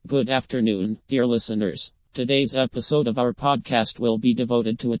Good afternoon, dear listeners. Today's episode of our podcast will be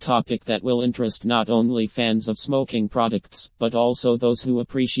devoted to a topic that will interest not only fans of smoking products, but also those who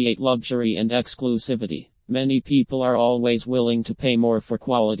appreciate luxury and exclusivity. Many people are always willing to pay more for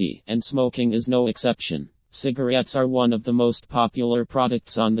quality, and smoking is no exception. Cigarettes are one of the most popular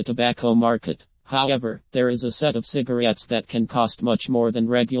products on the tobacco market. However, there is a set of cigarettes that can cost much more than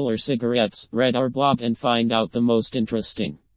regular cigarettes. Read our blog and find out the most interesting